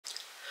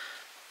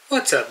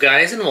What's up,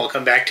 guys, and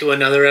welcome back to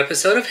another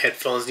episode of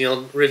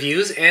HeadphonesNeil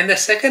Reviews, and the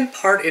second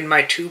part in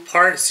my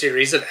two-part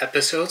series of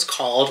episodes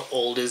called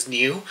Old is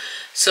New.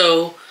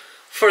 So,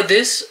 for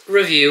this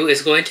review,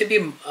 is going to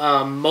be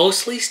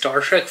mostly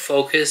Star Trek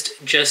focused,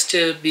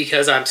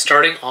 because I'm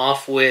starting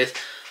off with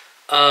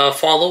a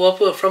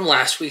follow-up from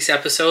last week's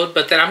episode,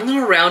 but then I'm going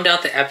to round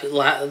out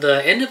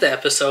the end of the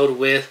episode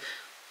with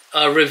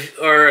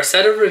a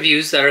set of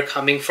reviews that are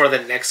coming for the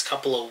next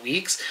couple of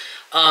weeks.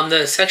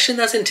 The section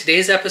that's in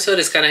today's episode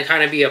is going to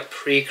kind of be a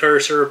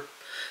prelude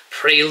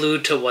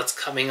to what's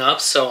coming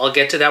up, so I'll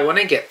get to that when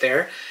I get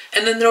there.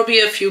 And then there'll be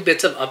a few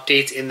bits of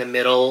updates in the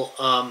middle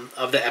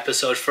of the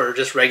episode for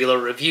just regular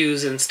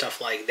reviews and stuff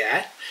like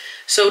that.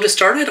 So to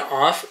start it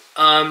off,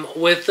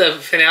 with the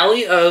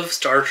finale of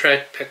Star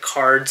Trek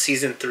Picard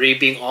Season 3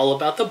 being all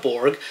about the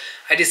Borg,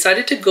 I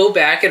decided to go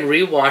back and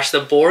rewatch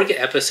the Borg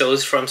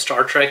episodes from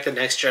Star Trek The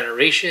Next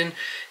Generation,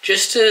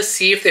 just to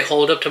see if they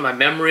hold up to my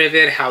memory of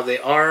it, how they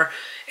are,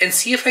 and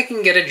see if I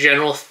can get a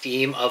general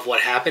theme of what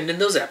happened in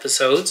those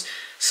episodes.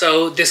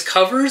 So this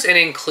covers and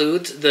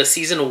includes the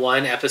Season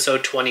 1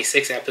 Episode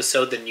 26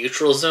 episode, The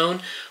Neutral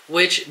Zone,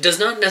 which does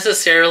not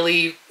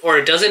necessarily, or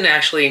it doesn't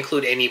actually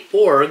include any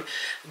Borg,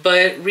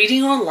 but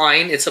reading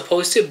online, it's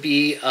supposed to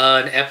be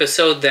an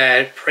episode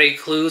that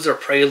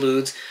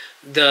preludes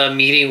the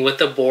meeting with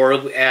the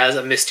Borg as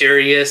a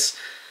mysterious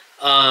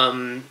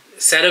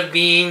set of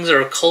beings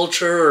or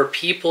culture or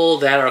people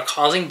that are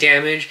causing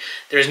damage.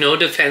 There's no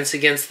defense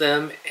against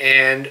them,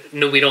 and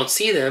we don't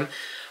see them.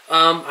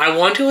 I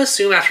want to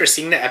assume after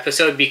seeing the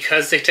episode,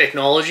 because the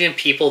technology and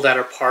people that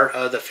are part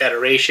of the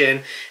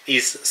Federation,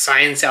 these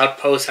science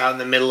outposts out in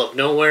the middle of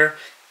nowhere,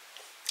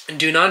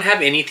 do not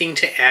have anything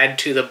to add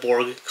to the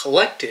Borg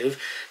collective.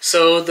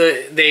 So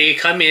they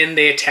come in,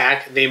 they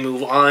attack, they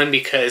move on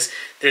because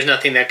there's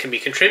nothing that can be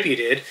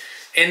contributed.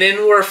 And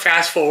then we're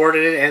fast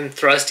forwarded and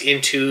thrust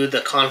into the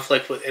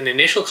conflict, with an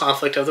initial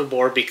conflict of the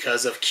Borg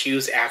because of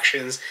Q's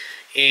actions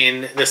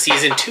in the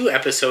Season 2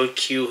 episode,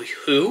 Q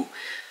Who.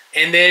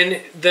 And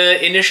then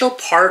the initial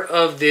part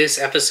of this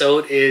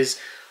episode is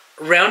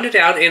rounded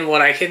out in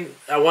what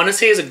I want to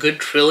say is a good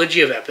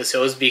trilogy of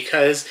episodes,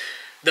 because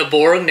the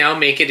Borg now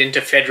make it into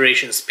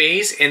Federation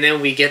space, and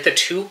then we get the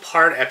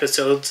two-part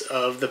episodes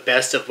of the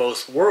Best of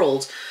Both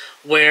Worlds,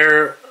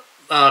 where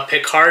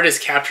Picard is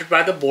captured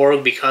by the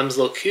Borg, becomes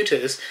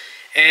Locutus,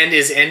 and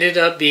is ended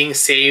up being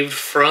saved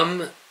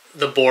from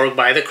the Borg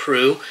by the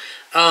crew.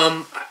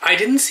 I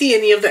didn't see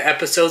any of the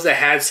episodes that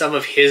had some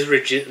of his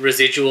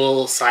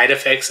residual side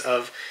effects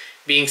of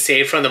being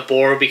saved from the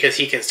Borg, because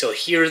he can still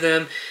hear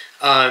them.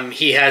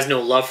 He has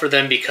no love for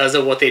them because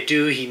of what they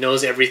do. He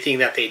knows everything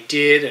that they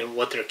did and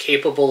what they're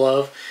capable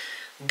of.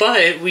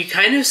 But we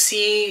kind of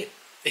see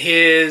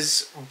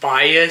his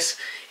bias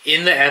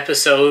in the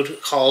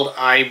episode called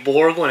I,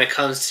 Borg, when it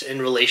comes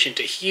in relation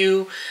to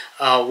Hugh,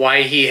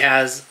 why he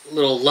has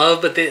little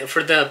love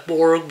for the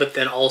Borg, but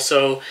then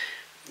also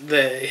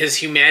his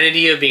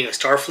humanity of being a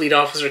Starfleet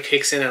officer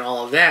kicks in and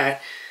all of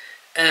that.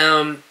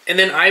 And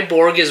then I,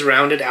 Borg is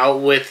rounded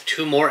out with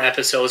two more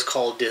episodes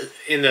called,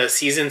 in the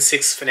Season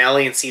 6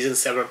 finale and Season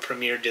 7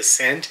 premiere,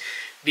 Descent,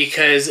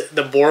 because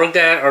the Borg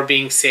that are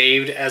being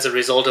saved as a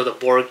result of the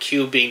Borg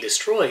cube being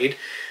destroyed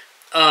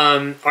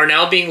are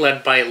now being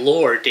led by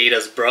Lore,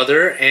 Data's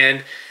brother,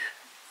 and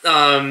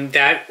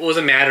that was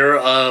a matter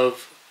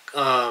of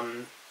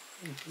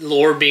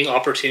Lore being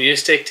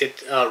opportunistic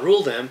to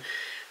rule them,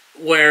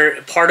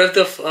 where part of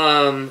the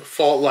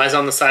fault lies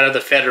on the side of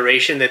the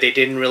Federation, that they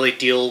didn't really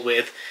deal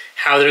with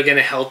how they're going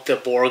to help the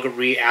Borg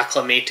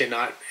reacclimate to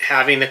not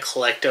having the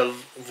collective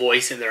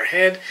voice in their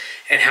head,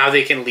 and how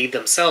they can lead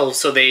themselves.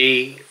 So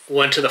they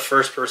went to the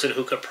first person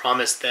who could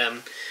promise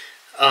them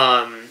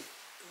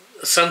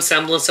some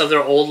semblance of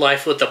their old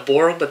life with the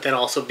Borg, but then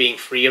also being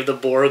free of the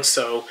Borg.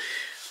 So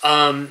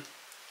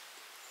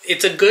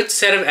it's a good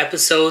set of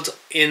episodes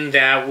in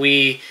that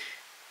we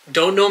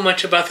don't know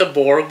much about the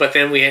Borg, but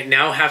then we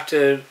now have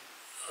to,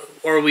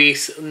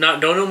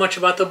 don't know much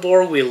about the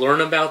Borg, we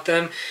learn about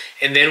them,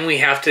 and then we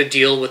have to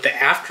deal with the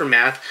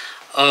aftermath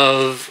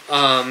of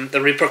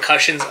the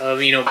repercussions of,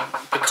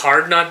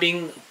 Picard not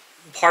being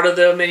part of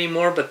them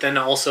anymore, but then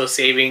also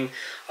saving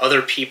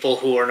other people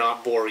who are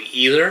not Borg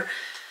either.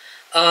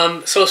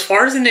 So as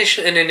far as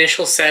an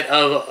initial set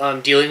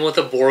of dealing with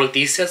the Borg,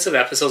 these sets of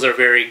episodes are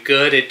very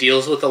good. It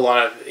deals with a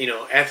lot of,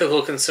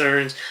 ethical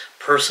concerns,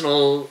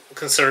 personal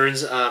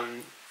concerns,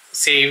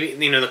 saving,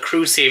 the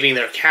crew saving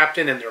their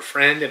captain and their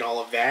friend and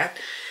all of that.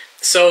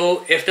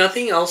 So if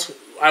nothing else,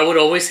 I would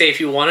always say, if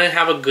you want to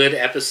have a good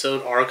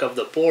episode arc of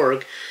the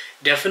Borg,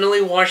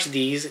 definitely watch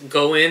these.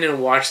 Go in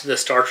and watch the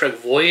Star Trek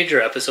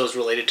Voyager episodes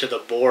related to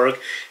the Borg,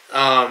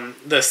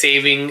 the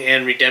saving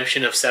and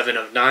redemption of 7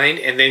 of 9,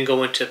 and then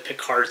go into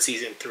Picard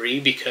Season 3,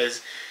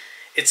 because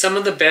it's some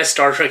of the best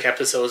Star Trek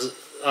episodes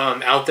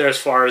out there as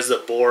far as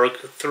the Borg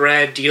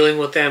thread, dealing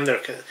with them, they're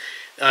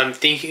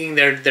thinking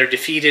they're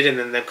defeated and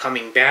then them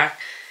coming back.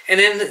 And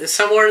then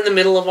somewhere in the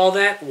middle of all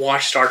that,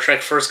 watch Star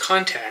Trek First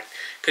Contact,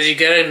 because you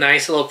get a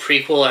nice little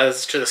prequel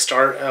as to the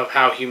start of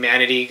how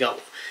humanity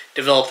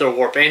develop their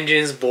warp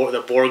engines,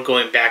 the Borg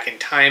going back in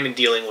time and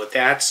dealing with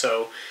that.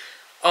 So,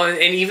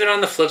 and even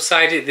on the flip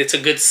side, it's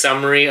a good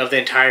summary of the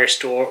entire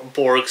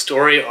Borg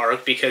story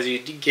arc, because you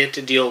get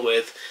to deal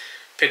with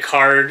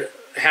Picard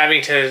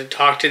having to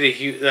talk to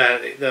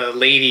the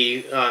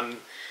lady,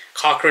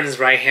 Cochrane's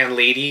right-hand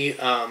lady,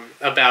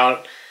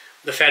 about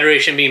the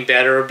Federation being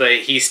better, but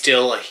he's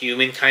still a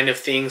human kind of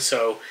thing.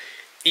 So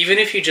even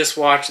if you just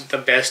watch the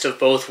best of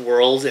both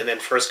worlds and then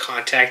First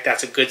Contact,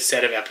 that's a good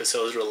set of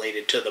episodes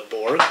related to the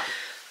Borg.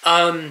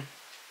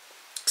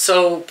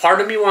 So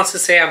part of me wants to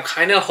say I'm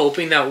kind of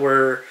hoping that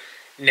we're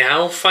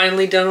now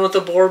finally done with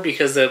the Borg,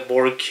 because the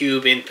Borg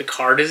cube in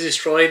Picard is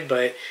destroyed,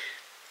 but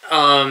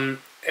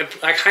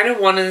I kind of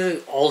want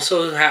to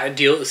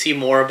also see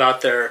more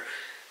about their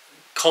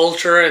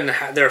culture and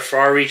their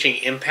far-reaching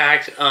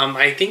impact.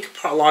 I think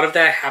a lot of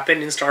that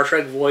happened in Star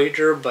Trek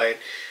Voyager, but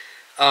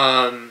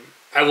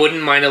I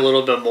wouldn't mind a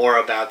little bit more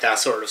about that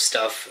sort of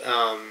stuff,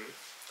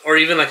 or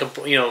even like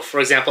for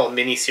example, a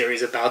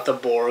mini-series about the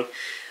Borg,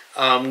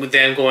 with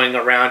them going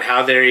around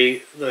how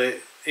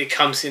it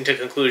comes into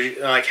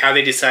conclusion, like how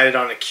they decided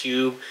on a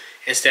cube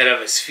instead of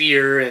a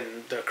sphere,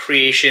 and the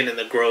creation and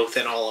the growth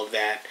and all of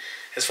that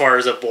as far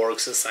as a Borg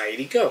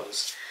society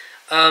goes.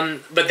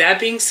 But that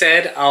being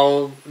said,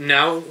 I'm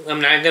not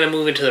going to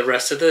move into the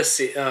rest of this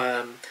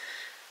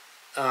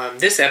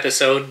this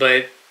episode,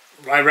 but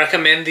I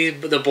recommend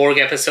the Borg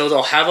episodes.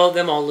 I'll have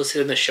them all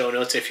listed in the show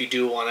notes if you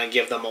do want to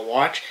give them a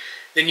watch.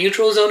 The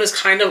neutral zone is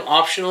kind of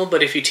optional,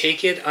 but if you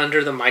take it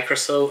under the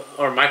microscope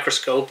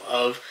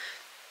of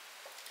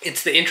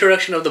it's the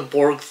introduction of the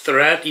Borg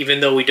threat, even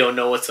though we don't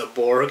know it's a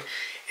Borg,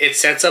 it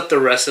sets up the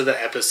rest of the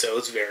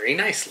episodes very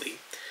nicely.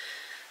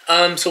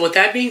 So with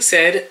that being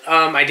said,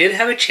 I did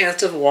have a chance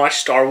to watch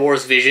Star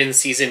Wars Vision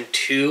Season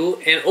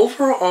 2, and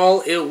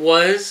overall it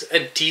was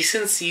a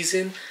decent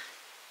season.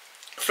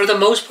 For the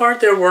most part,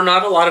 there were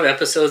not a lot of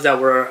episodes that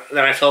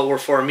I felt were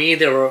for me.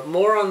 They were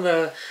more on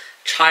the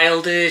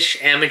childish,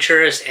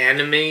 amateurish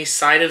anime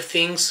side of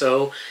things,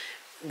 so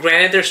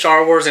granted they're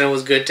Star Wars and it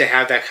was good to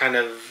have that kind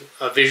of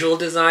visual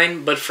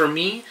design, but for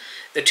me,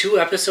 the two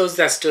episodes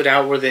that stood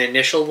out were the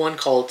initial one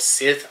called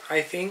Sith,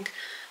 I think,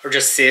 or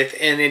just Sith,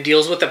 and it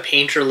deals with a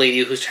painter lady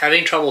who's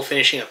having trouble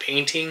finishing a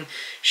painting.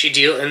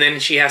 And then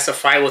she has to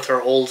fight with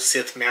her old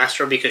Sith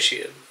master because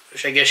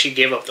I guess she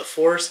gave up the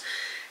Force.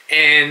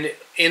 And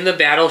in the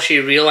battle, she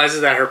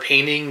realizes that her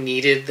painting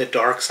needed the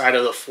dark side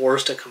of the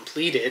Force to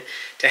complete it,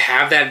 to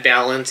have that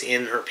balance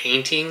in her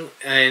painting.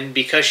 And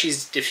because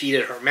she's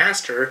defeated her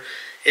master,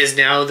 is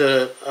now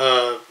the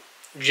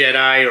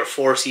Jedi or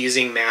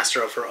Force-using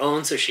master of her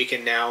own, so she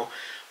can now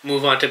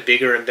move on to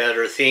bigger and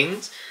better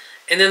things.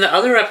 And then the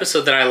other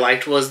episode that I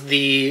liked was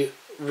the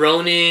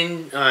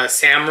Ronin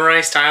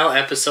samurai style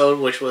episode,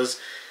 which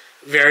was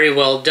very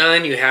well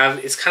done.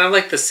 It's kind of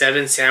like the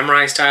Seven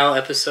Samurai style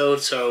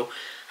episode, so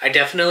I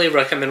definitely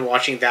recommend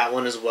watching that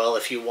one as well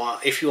if you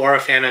are a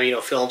fan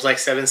of films like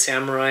Seven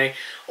Samurai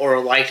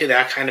or liked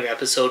that kind of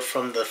episode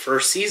from the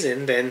first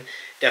season, then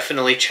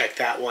definitely check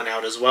that one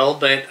out as well.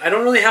 But I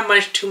don't really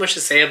have too much to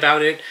say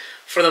about it.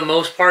 For the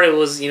most part, it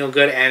was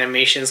good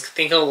animations.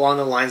 Think along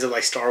the lines of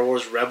like Star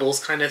Wars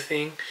Rebels kind of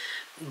thing,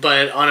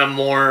 but on a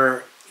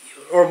more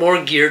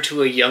geared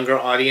to a younger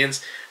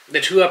audience.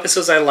 The two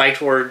episodes I liked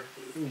were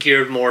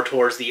geared more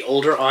towards the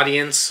older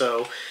audience,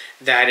 so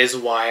that is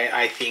why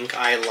I think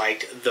I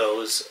liked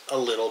those a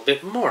little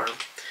bit more.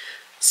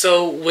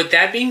 So with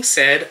that being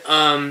said,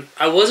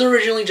 I was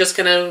originally just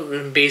going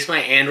to base my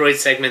Android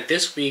segment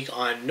this week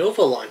on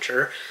Nova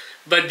Launcher,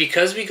 but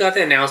because we got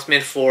the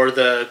announcement for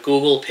the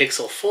Google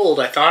Pixel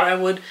Fold, I thought I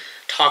would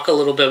talk a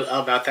little bit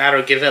about that,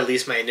 or give at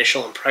least my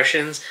initial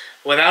impressions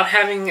without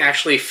having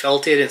actually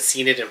felt it and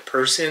seen it in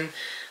person.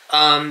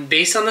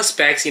 Based on the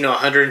specs,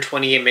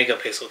 128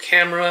 megapixel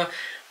camera,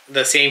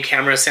 the same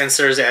camera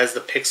sensors as the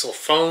Pixel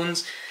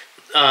phones.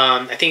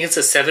 I think it's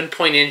a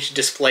 7-inch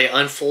display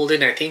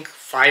unfolded, and I think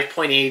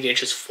 5.8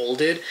 inches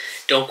folded.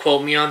 Don't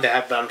quote me on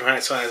that, but I'm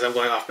trying to, as I'm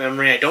going off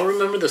memory. I don't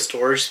remember the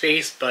storage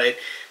space, but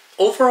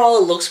overall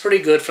it looks pretty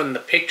good from the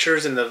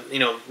pictures and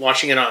the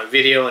watching it on a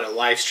video and a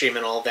live stream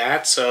and all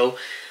that. So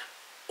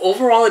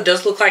overall it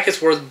does look like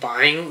it's worth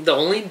buying. The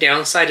only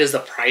downside is the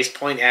price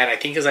point I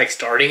think is like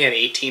starting at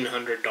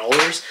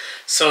 $1,800.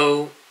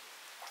 So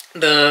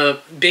the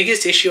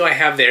biggest issue I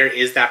have there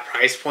is that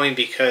price point,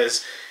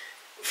 because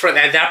for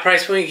that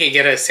price point you can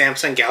get a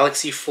Samsung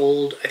Galaxy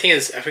Fold. I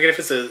forget if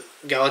it's a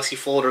Galaxy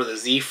Fold or the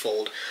Z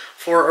Fold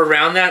for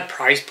around that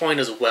price point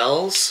as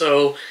well.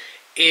 So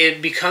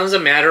it becomes a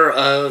matter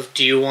of,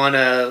 do you want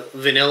a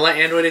vanilla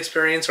Android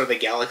experience or the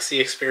Galaxy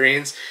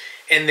experience?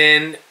 And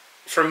then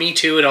for me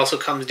too, it also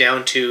comes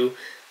down to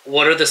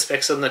what are the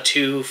specs on the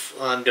two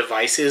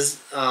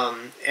devices,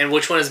 and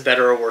which one is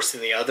better or worse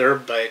than the other.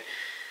 But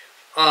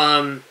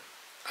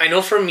I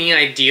know for me,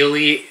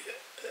 ideally,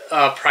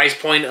 a price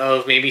point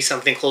of maybe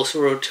something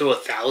closer to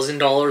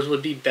 $1,000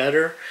 would be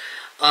better.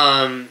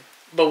 But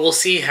we'll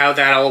see how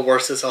that all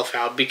works itself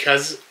out,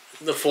 because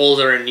the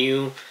Folds are a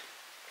new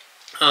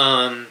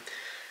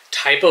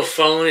type of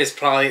phone. Is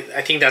probably,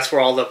 I think that's where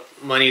all the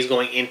money is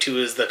going into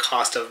is the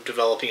cost of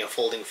developing a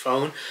folding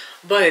phone.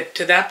 But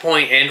to that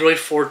point, Android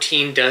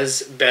 14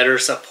 does better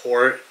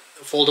support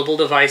foldable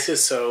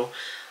devices, so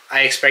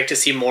I expect to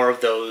see more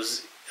of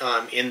those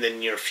in the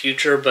near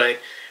future. But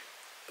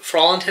for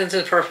all intents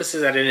and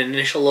purposes, at an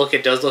initial look,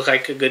 it does look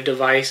like a good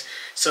device.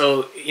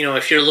 So, you know,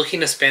 if you're looking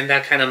to spend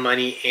that kind of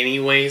money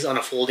anyways on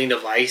a folding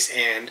device,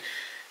 and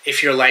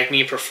if you're like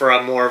me, prefer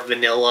a more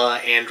vanilla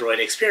Android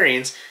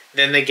experience,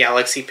 then the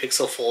Galaxy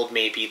Pixel Fold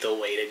may be the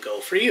way to go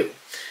for you.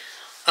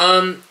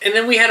 And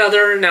then we had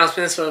other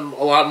announcements, a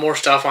lot more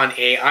stuff on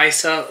AI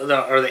stuff,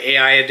 or the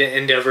AI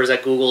endeavors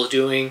that Google is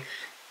doing.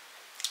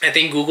 I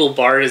think Google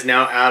Bard is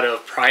now out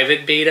of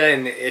private beta,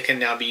 and it can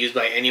now be used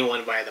by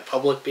anyone via the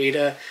public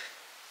beta.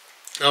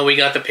 We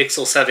got the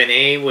Pixel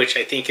 7a, which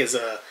I think is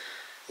a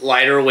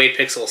lighter weight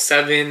Pixel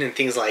 7 and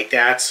things like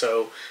that.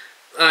 So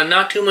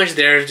not too much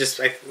there. Just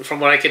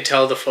from what I could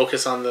tell, the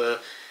focus on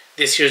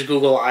this year's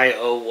Google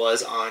I/O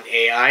was on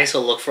AI.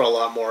 So look for a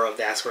lot more of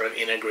that sort of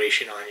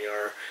integration on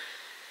your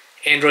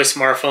Android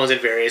smartphones and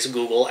various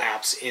Google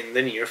apps in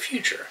the near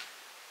future.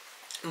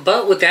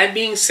 But with that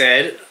being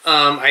said,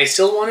 I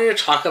still wanted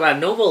to talk about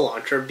Nova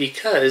Launcher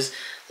because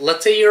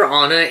let's say you're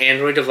on an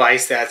Android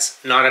device that's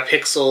not a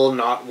Pixel,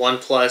 not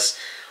OnePlus,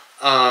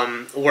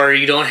 where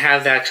you don't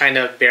have that kind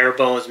of bare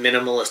bones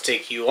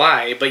minimalistic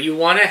UI, but you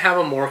want to have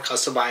a more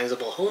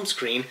customizable home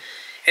screen.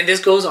 And this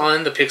goes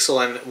on the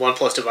Pixel and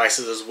OnePlus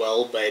devices as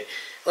well. But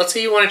let's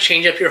say you want to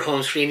change up your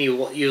home screen.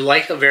 You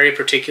like a very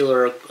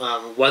particular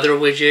weather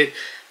widget,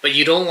 but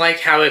you don't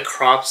like how it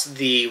crops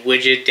the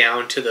widget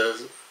down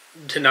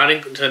to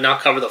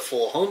not cover the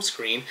full home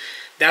screen.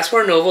 That's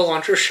where Nova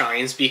Launcher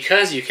shines,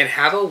 because you can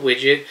have a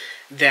widget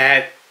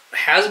that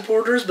has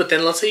borders, but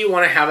then let's say you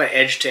want to have an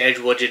edge-to-edge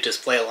widget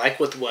display, like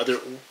with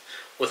weather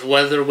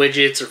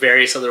widgets or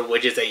various other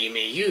widgets that you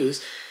may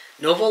use.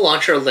 Nova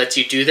Launcher lets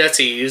you do that,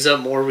 so you use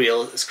up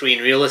more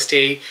screen real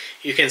estate.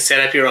 You can set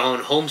up your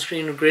own home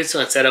screen grid,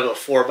 so instead of a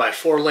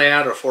 4x4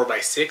 layout or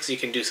 4x6, you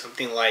can do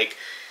something like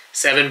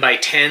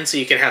 7x10, so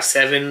you can have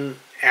 7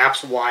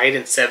 apps wide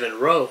and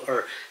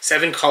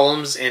 7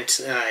 columns and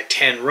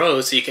 10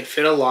 rows, so you can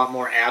fit a lot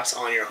more apps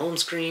on your home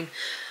screen.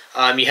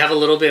 You have a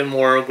little bit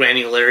more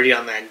granularity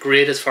on that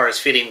grid as far as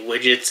fitting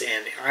widgets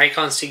and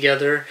icons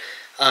together.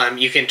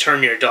 You can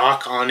turn your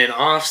dock on and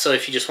off, so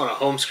if you just want a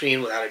home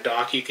screen without a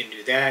dock, you can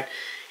do that.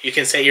 You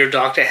can set your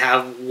dock to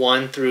have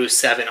 1 through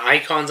 7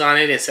 icons on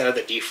it instead of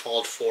the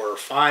default 4 or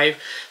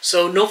 5.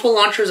 So Nova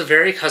Launcher is a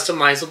very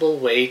customizable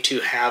way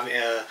to have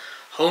a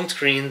home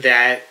screen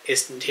that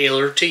is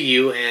tailored to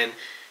you and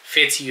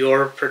fits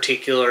your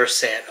particular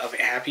set of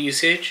app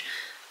usage.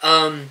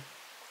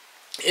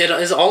 It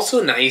is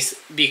also nice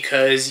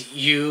because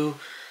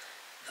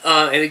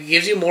it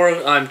gives you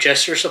more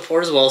gesture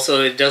support as well.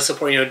 So it does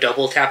support,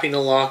 double tapping the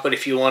lock, but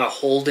if you want to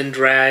hold and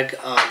drag,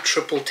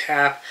 triple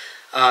tap,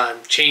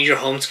 change your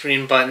home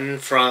screen button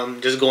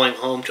from just going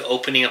home to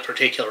opening a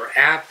particular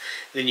app,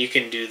 then you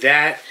can do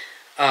that.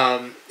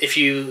 If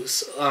you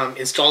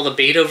install the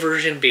beta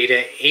version,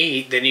 beta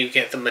 8, then you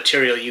get the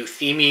Material You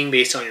theming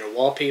based on your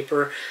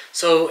wallpaper.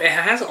 So it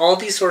has all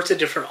these sorts of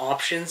different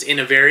options in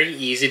a very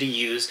easy to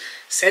use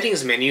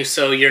settings menu.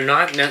 So you're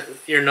not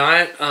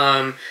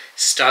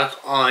stuck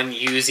on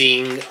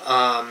using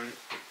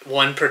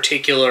one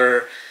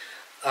particular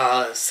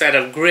set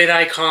of grid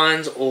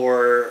icons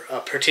or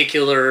a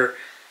particular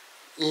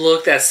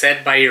look that's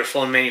set by your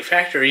phone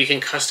manufacturer. You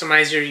can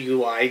customize your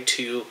UI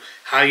to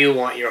how you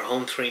want your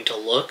home screen to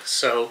look.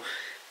 So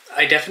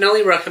I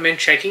definitely recommend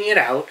checking it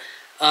out.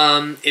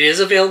 It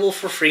is available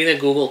for free in the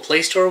Google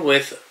Play Store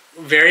with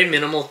very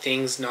minimal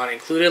things not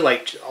included,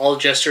 like all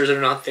gestures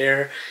are not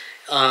there,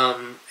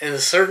 and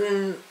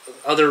certain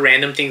other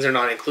random things are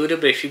not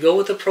included. But if you go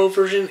with the Pro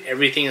version,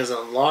 everything is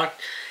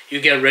unlocked. You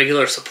get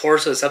regular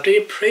support, so it's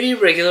updated pretty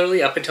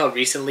regularly up until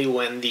recently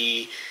when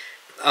the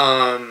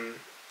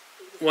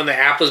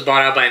app was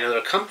bought out by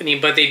another company.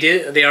 But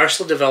they are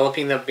still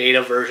developing the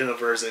beta version of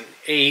version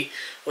 8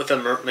 with the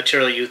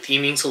Material You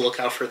theming, so look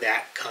out for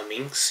that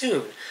coming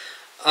soon.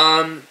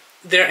 And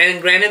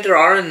granted, there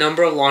are a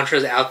number of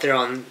launchers out there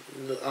on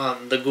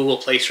the Google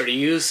Play Store to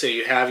use. So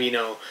you have,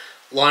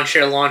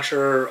 Launcher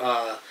Launcher,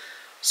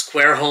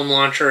 Square Home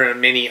Launcher, and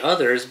many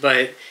others.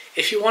 But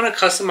if you want a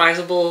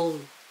customizable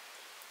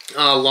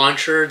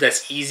launcher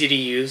that's easy to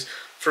use,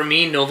 for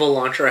me, Nova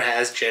Launcher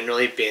has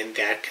generally been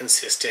that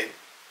consistent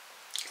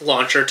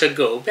launcher to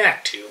go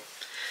back to.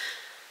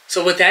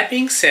 So with that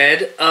being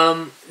said,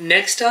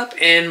 next up,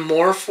 and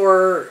more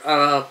for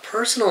a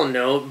personal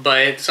note,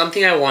 but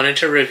something I wanted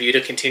to review to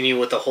continue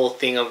with the whole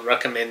thing of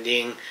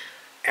recommending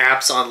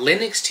apps on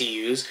Linux to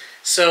use.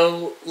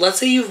 So let's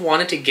say you've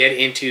wanted to get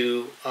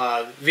into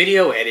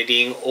video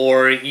editing,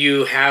 or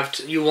you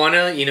want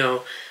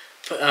to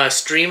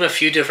stream a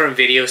few different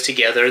videos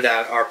together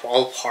that are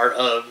all part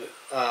of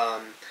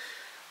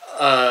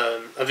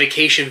a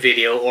vacation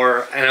video,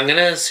 and I'm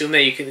gonna assume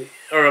that you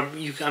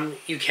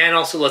can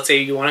also, let's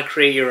say you want to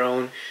create your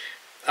own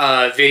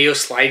video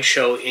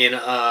slideshow in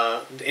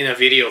a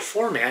video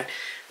format.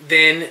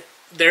 Then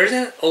there's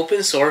an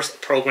open source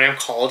program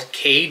called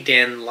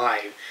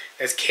Kdenlive.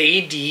 That's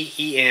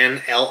KDENLIVE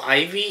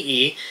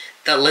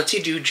that lets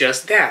you do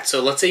just that.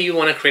 So let's say you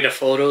want to create a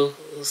photo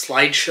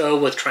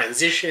slideshow with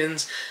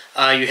transitions.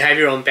 You have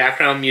your own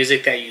background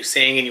music that you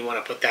sing and you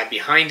want to put that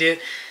behind it.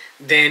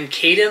 Then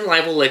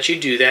Kdenlive will let you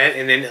do that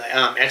and then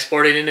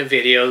export it in a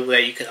video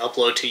that you can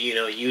upload to,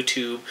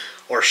 YouTube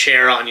or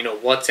share on,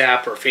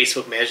 WhatsApp or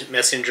Facebook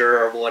Messenger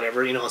or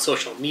whatever, on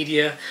social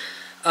media.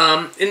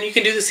 And you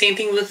can do the same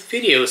thing with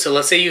videos. So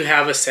let's say you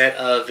have a set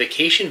of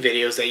vacation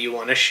videos that you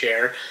want to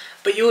share,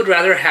 but you would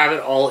rather have it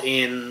all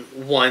in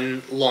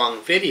one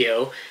long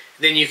video.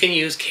 Then you can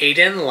use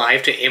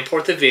Kdenlive to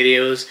import the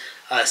videos,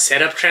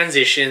 set up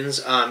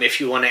transitions. If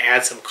you want to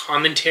add some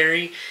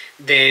commentary,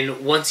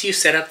 then once you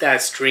set up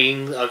that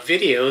string of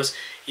videos,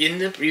 in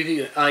the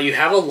preview, you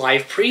have a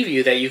live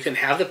preview that you can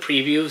have the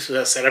preview,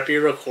 so set up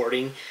your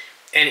recording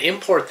and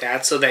import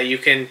that so that you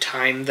can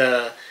time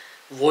the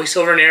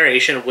voiceover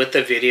narration with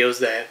the videos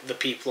that the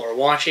people are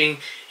watching.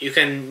 You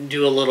can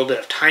do a little bit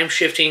of time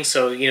shifting,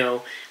 so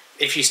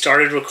if you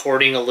started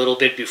recording a little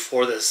bit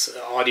before this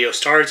audio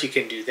starts, you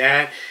can do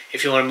that.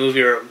 If you want to move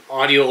your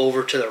audio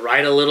over to the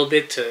right a little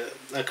bit to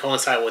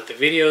coincide with the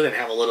video, then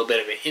have a little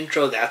bit of an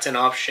intro, that's an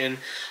option.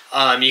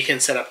 You can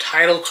set up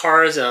title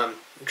cards,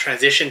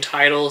 transition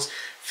titles,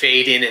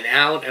 fade in and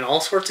out, and all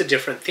sorts of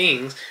different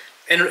things,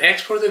 and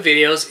export the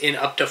videos in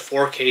up to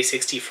 4K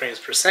 60 frames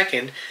per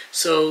second.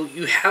 So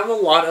you have a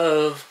lot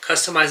of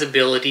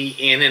customizability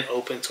in an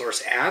open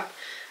source app.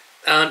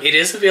 It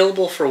is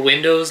available for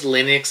Windows,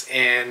 Linux,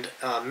 and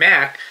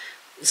Mac.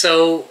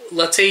 So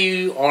let's say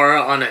you are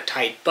on a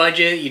tight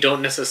budget, you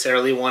don't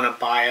necessarily want to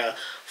buy a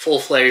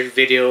full-fledged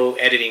video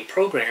editing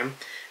program,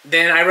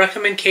 then I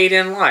recommend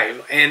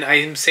Kdenlive. And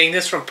I'm saying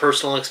this from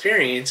personal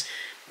experience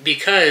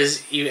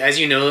because, as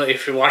you know,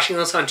 if you're watching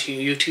this on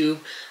YouTube,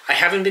 I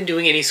haven't been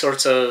doing any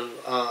sorts of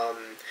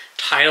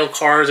title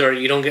cards, or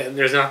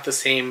there's not the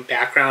same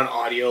background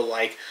audio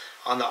like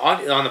on the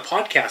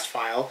podcast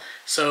file.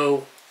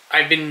 So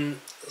I've been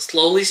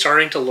slowly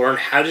starting to learn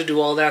how to do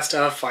all that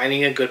stuff,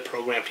 finding a good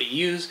program to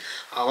use.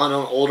 I'm on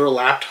an older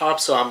laptop,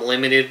 so I'm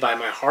limited by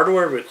my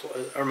hardware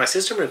or my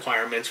system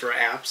requirements for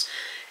apps.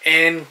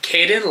 And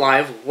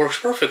Kdenlive works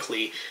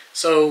perfectly.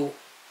 So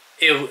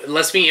it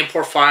lets me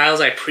import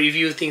files. I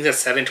preview things at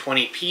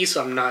 720p,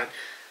 so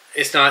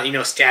it's not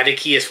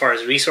staticky as far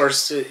as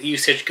resource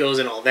usage goes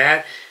and all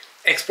that.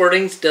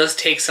 Exporting does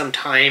take some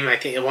time. I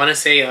want to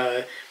say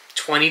a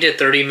 20 to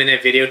 30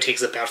 minute video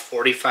takes about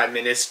 45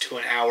 minutes to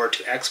an hour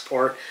to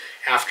export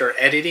after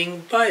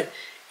editing, but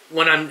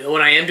when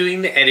I am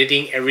doing the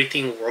editing,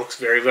 everything works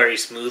very, very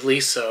smoothly.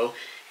 So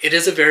it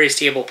is a very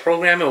stable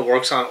program. It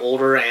works on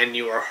older and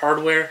newer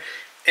hardware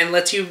and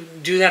lets you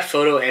do that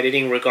photo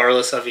editing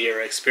regardless of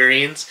your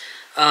experience.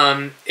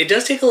 It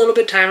does take a little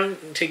bit of time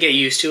to get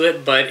used to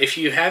it, but if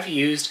you have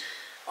used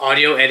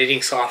audio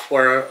editing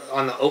software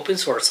on the open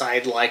source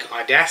side like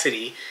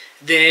Audacity,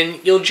 then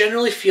you'll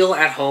generally feel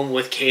at home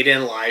with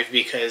Kdenlive,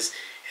 because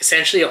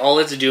essentially all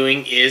it's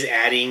doing is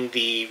adding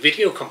the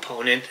video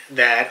component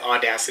that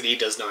Audacity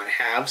does not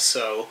have.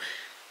 So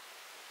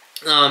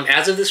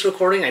as of this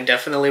recording, I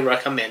definitely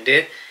recommend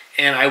it.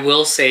 And I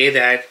will say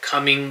that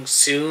coming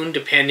soon,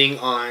 depending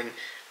on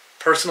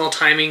personal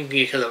timing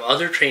because of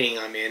other training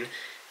I'm in,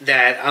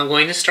 that I'm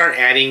going to start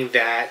adding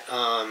that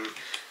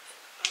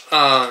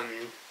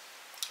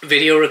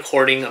video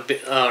recording,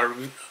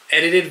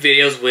 edited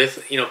videos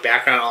with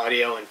background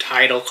audio and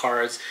title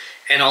cards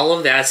and all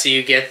of that, so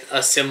you get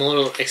a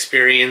similar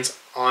experience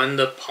on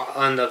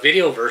the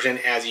video version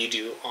as you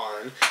do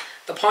on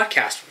the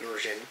podcast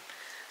version.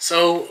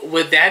 So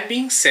with that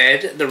being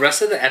said, the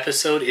rest of the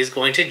episode is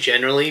going to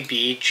generally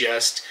be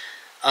just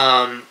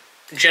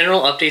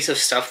general updates of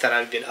stuff that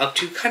I've been up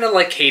to, kind of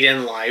like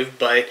Kdenlive,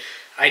 but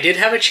I did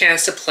have a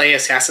chance to play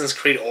Assassin's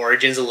Creed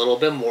Origins a little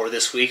bit more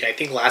this week. I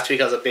think last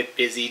week I was a bit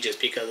busy just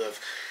because of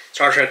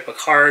Star Trek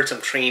Picard, some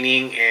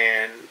training,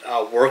 and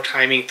work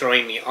timing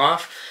throwing me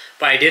off.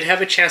 But I did have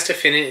a chance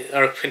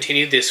to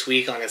continue this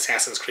week on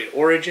Assassin's Creed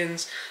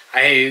Origins.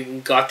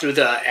 I got through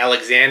the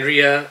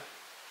Alexandria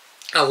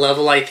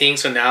level, I think,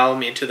 so now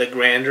I'm into the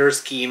grander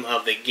scheme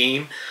of the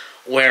game,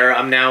 where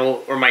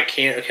my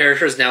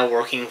character is now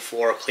working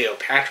for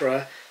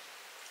Cleopatra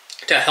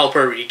to help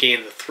her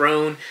regain the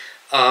throne.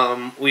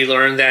 We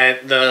learned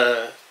that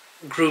the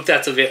group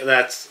that's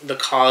the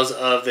cause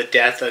of the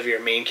death of your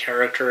main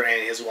character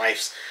and his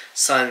wife's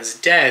son's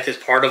death is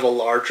part of a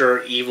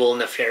larger evil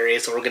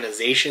nefarious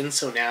organization.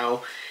 So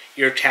now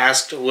you're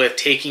tasked with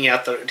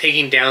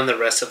taking down the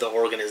rest of the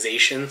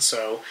organization.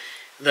 So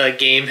the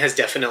game has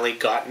definitely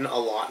gotten a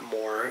lot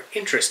more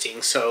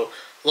interesting. So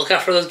look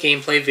out for those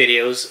gameplay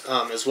videos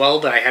as well,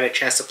 but I had a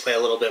chance to play a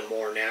little bit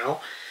more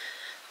now.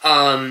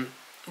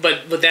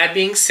 But with that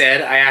being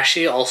said, I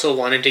actually also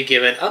wanted to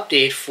give an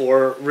update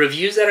for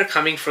reviews that are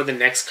coming for the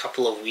next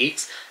couple of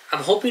weeks.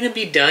 I'm hoping to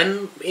be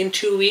done in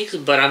 2 weeks,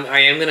 but I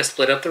am going to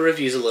split up the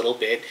reviews a little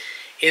bit,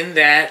 in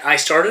that I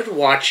started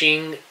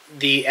watching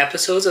the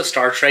episodes of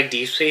Star Trek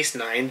Deep Space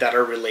Nine that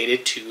are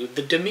related to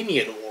the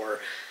Dominion War.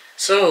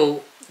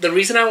 So the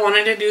reason I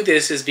wanted to do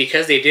this is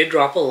because they did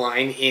drop a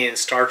line in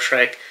Star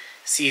Trek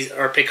season,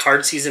 or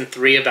Picard season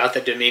 3 about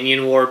the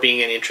Dominion War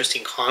being an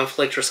interesting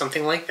conflict or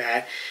something like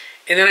that.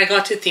 And then I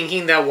got to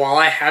thinking that while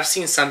I have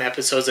seen some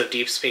episodes of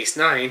Deep Space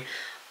Nine,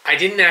 I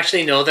didn't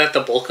actually know that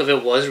the bulk of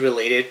it was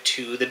related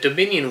to the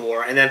Dominion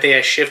War, and that they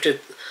had shifted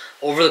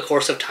over the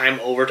course of time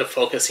over to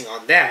focusing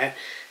on that.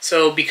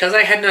 So because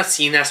I had not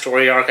seen that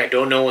story arc, I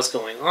don't know what's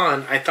going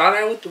on, I thought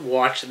I would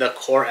watch the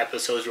core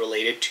episodes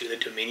related to the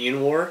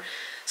Dominion War.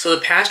 So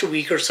the past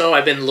week or so,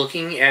 I've been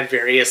looking at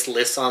various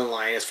lists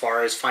online as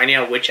far as finding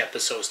out which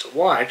episodes to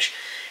watch.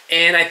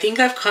 And I think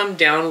I've come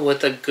down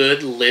with a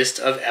good list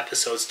of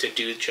episodes to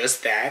do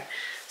just that.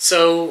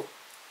 So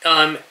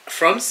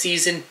from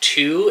season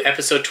 2,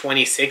 episode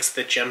 26,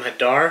 the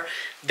Jem'Hadar,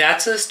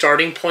 that's a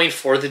starting point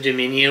for the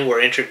Dominion.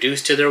 We're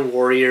introduced to their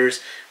warriors,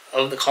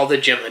 called the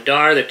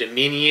Jem'Hadar, the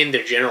Dominion,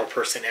 their general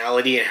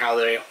personality, and how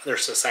their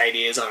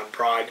society is on a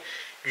broad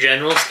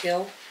general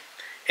scale.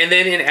 And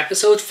then in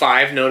episode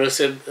 5,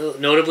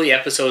 notably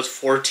episodes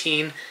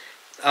 14,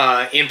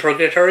 In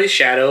Purgatory's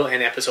Shadow,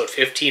 and episode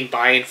 15,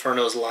 By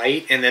Inferno's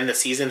Light, and then the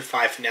season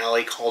 5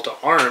 finale, Call to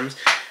Arms,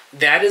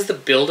 that is the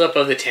buildup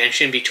of the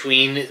tension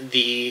between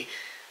the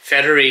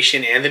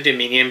Federation and the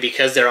Dominion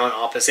because they're on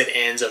opposite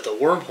ends of the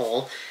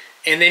wormhole.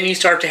 And then you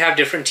start to have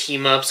different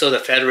team-ups, so the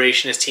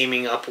Federation is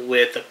teaming up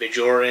with the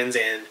Bajorans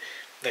and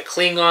the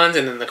Klingons,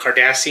 and then the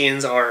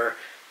Cardassians are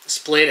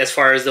split as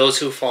far as those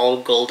who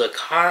follow Gul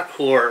Dukat,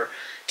 who are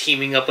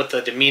teaming up with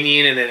the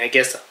Dominion, and then I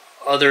guess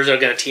others are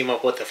going to team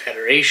up with the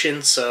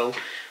Federation. So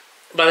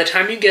by the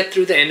time you get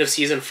through the end of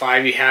season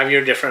 5, you have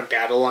your different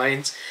battle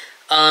lines.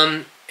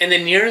 And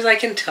then near as I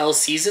can tell,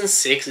 season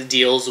 6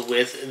 deals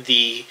with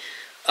the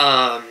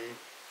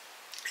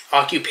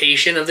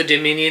occupation of the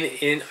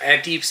Dominion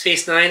at Deep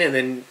Space Nine, and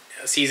then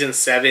season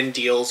 7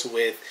 deals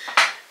with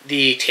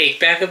the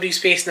take-back of Deep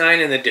Space Nine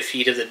and the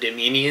defeat of the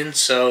Dominion.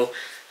 So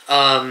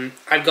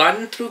I've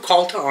gotten through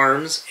Call to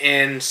Arms,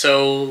 and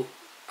so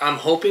I'm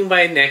hoping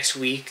by next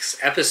week's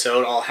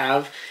episode I'll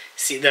have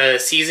the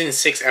season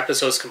 6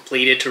 episodes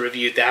completed to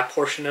review that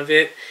portion of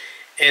it.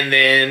 And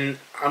then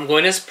I'm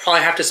going to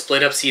probably have to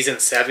split up season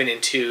 7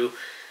 into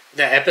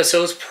the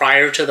episodes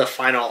prior to the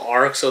final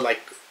arc. So like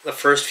the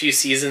first few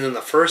seasons in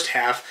the first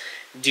half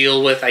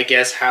deal with, I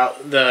guess, how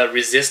the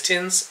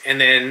Resistance,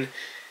 and then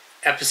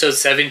episodes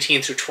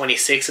 17 through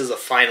 26 is the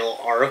final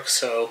arc.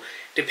 So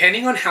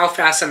depending on how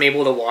fast I'm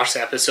able to watch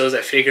the episodes,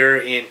 I figure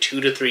in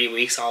 2 to 3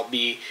 weeks I'll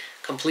be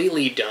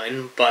completely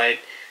done. But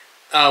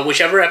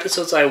whichever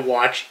episodes I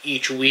watch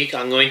each week,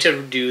 I'm going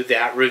to do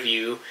that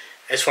review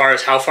as far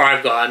as how far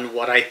I've gotten,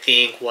 what I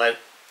think,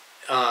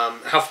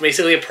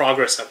 basically a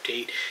progress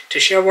update to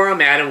share where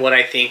I'm at and what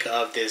I think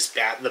of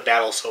the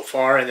battle so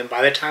far. And then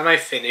by the time I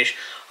finish,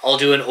 I'll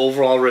do an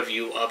overall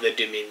review of the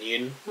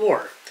Dominion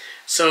War.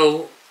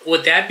 So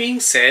with that being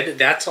said,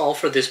 that's all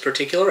for this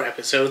particular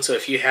episode. So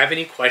if you have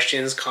any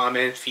questions,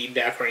 comments,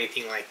 feedback, or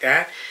anything like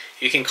that,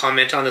 you can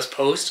comment on this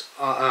post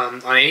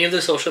on any of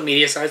the social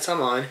media sites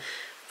I'm on.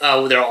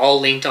 They're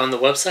all linked on the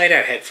website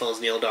at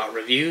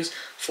HeadphonesNeil.reviews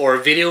for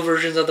video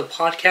versions of the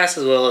podcast,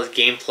 as well as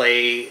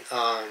gameplay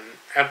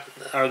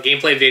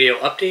video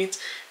updates.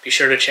 Be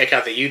sure to check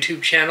out the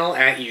YouTube channel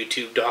at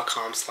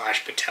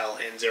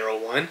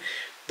youtube.com/PatelN01.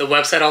 The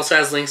website also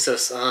has links to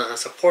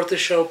support the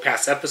show,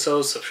 past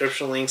episodes,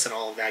 subscription links, and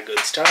all of that good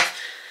stuff.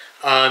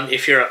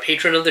 If you're a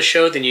patron of the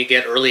show, then you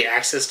get early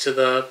access to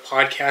the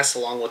podcast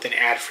along with an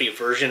ad-free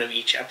version of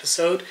each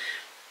episode,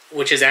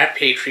 which is at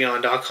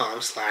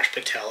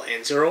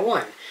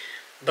patreon.com/PatelN01.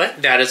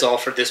 But that is all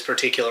for this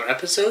particular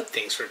episode.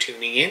 Thanks for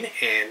tuning in,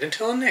 and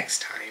until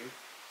next time.